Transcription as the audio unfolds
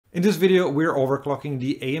In this video, we're overclocking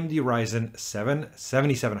the AMD Ryzen 7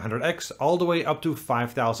 7700X all the way up to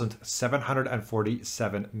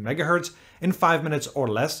 5747 MHz in 5 minutes or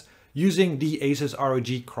less using the ASUS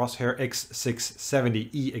ROG Crosshair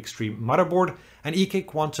X670E Extreme motherboard and EK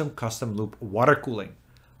Quantum custom loop water cooling.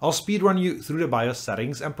 I'll speedrun you through the BIOS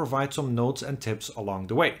settings and provide some notes and tips along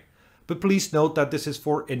the way. But please note that this is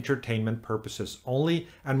for entertainment purposes only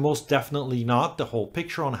and most definitely not the whole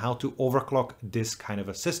picture on how to overclock this kind of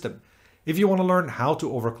a system. If you want to learn how to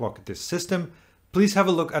overclock this system, please have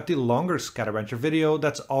a look at the longer SkatterBencher video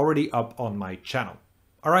that's already up on my channel.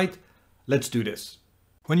 Alright, let's do this.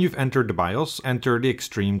 When you've entered the BIOS, enter the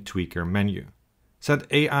Extreme Tweaker menu. Set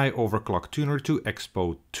AI Overclock Tuner to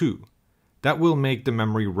Expo 2. That will make the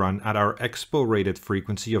memory run at our Expo rated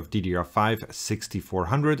frequency of DDR5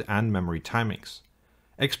 6400 and memory timings.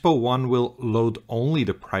 Expo 1 will load only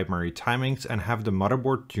the primary timings and have the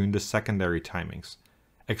motherboard tune the secondary timings.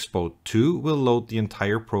 Expo 2 will load the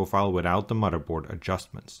entire profile without the motherboard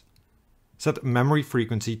adjustments. Set memory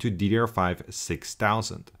frequency to DDR5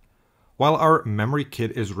 6000. While our memory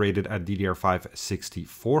kit is rated at DDR5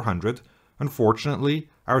 6400, unfortunately,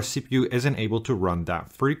 our CPU isn't able to run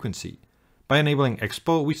that frequency. By enabling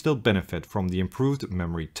Expo, we still benefit from the improved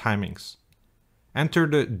memory timings. Enter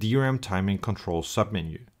the DRAM timing control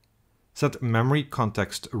submenu. Set memory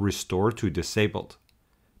context restore to disabled.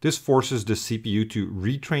 This forces the CPU to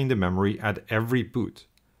retrain the memory at every boot.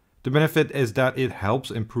 The benefit is that it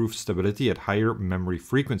helps improve stability at higher memory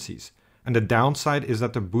frequencies, and the downside is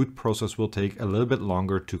that the boot process will take a little bit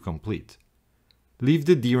longer to complete. Leave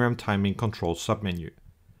the DRAM timing control submenu.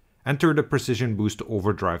 Enter the Precision Boost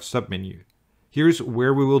Overdrive submenu. Here's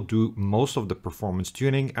where we will do most of the performance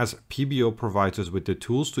tuning, as PBO provides us with the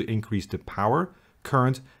tools to increase the power,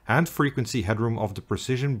 current, and frequency headroom of the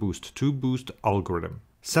Precision Boost 2 Boost algorithm.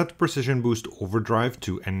 Set Precision Boost Overdrive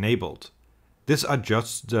to Enabled. This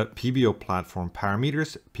adjusts the PBO platform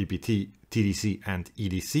parameters, PPT, TDC, and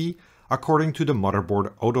EDC, according to the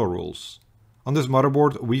motherboard auto rules. On this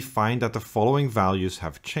motherboard, we find that the following values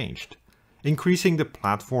have changed. Increasing the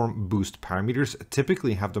platform boost parameters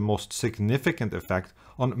typically have the most significant effect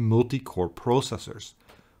on multi-core processors.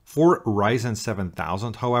 For Ryzen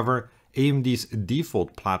 7000, however, AMD's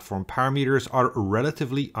default platform parameters are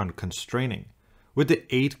relatively unconstraining. With the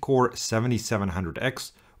 8-core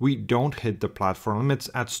 7700X, we don't hit the platform limits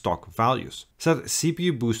at stock values. Set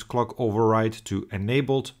CPU boost clock override to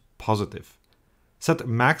enabled positive. Set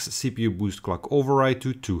max CPU boost clock override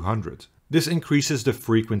to 200. This increases the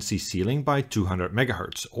frequency ceiling by 200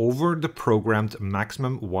 MHz over the programmed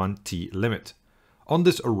maximum 1T limit. On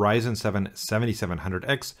this Ryzen 7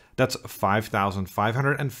 7700X, that's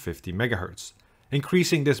 5550 MHz.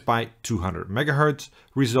 Increasing this by 200 MHz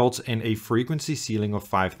results in a frequency ceiling of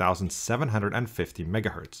 5750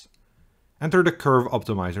 MHz. Enter the Curve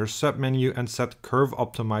Optimizer submenu and set Curve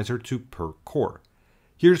Optimizer to per core.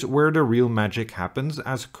 Here's where the real magic happens,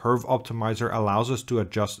 as Curve Optimizer allows us to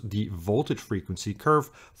adjust the voltage frequency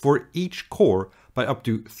curve for each core by up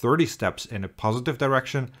to 30 steps in a positive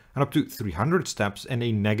direction and up to 300 steps in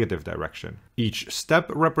a negative direction. Each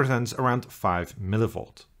step represents around 5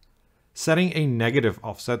 mV. Setting a negative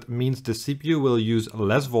offset means the CPU will use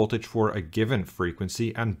less voltage for a given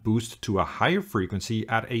frequency and boost to a higher frequency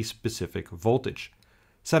at a specific voltage.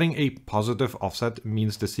 Setting a positive offset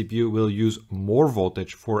means the CPU will use more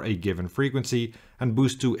voltage for a given frequency and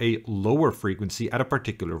boost to a lower frequency at a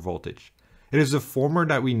particular voltage. It is the former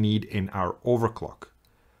that we need in our overclock.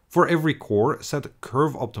 For every core, set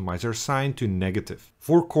Curve Optimizer sign to negative.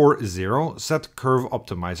 For core 0, set Curve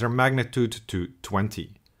Optimizer magnitude to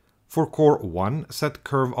 20. For core 1, set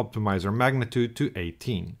Curve Optimizer magnitude to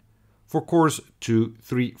 18. For cores 2,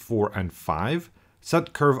 3, 4, and 5,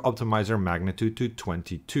 set Curve Optimizer magnitude to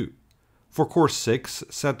 22. For core 6,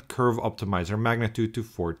 set Curve Optimizer magnitude to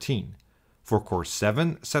 14. For core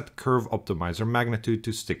 7, set Curve Optimizer magnitude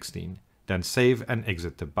to 16. Then save and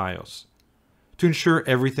exit the BIOS. To ensure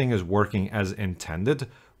everything is working as intended,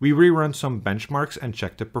 we rerun some benchmarks and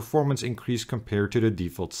check the performance increase compared to the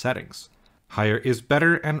default settings. Higher is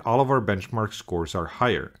better, and all of our benchmark scores are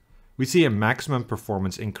higher. We see a maximum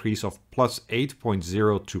performance increase of plus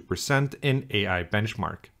 8.02% in AI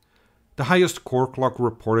benchmark. The highest core clock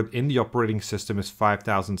reported in the operating system is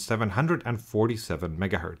 5747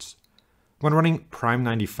 MHz. When running Prime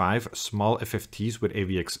 95 small FFTs with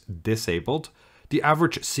AVX disabled, the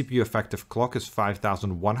average CPU effective clock is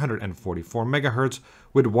 5144 MHz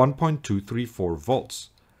with 1.234 volts.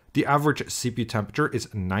 The average CPU temperature is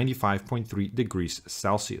 95.3 degrees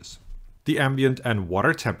Celsius. The ambient and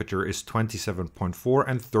water temperature is 27.4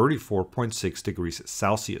 and 34.6 degrees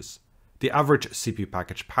Celsius. The average CPU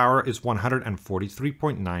package power is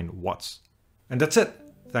 143.9 watts. And that's it.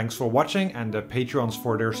 Thanks for watching and the Patreons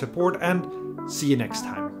for their support, and see you next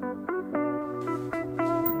time.